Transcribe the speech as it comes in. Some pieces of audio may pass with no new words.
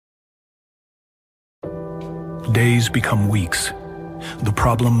Days become weeks. The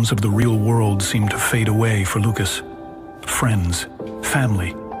problems of the real world seem to fade away for Lukas. Friends,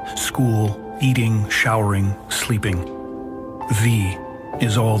 family, school, eating, showering, sleeping. V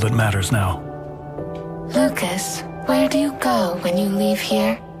is all that matters now. Lukas, where do you go when you leave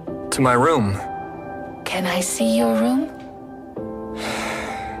here? To my room. Can I see your room?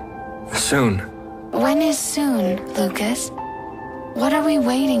 Soon. When is soon, Lukas? What are we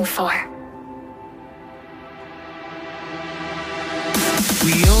waiting for?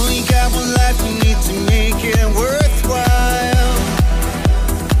 We only got one life, we need to make it worthwhile.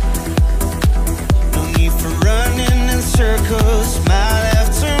 No need for running in circles, mile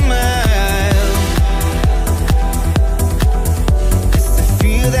after mile. It's the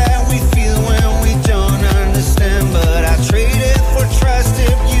fear that we feel when we don't understand, but I trade it for trust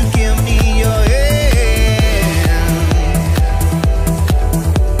if you give me your hand.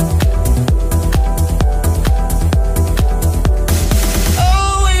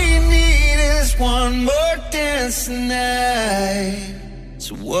 One more dance tonight.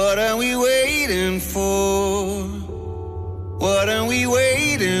 So what are we waiting for? What are we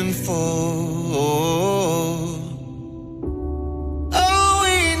waiting for? All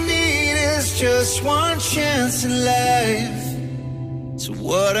we need is just one chance in life. So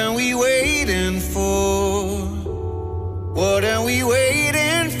what are we waiting for?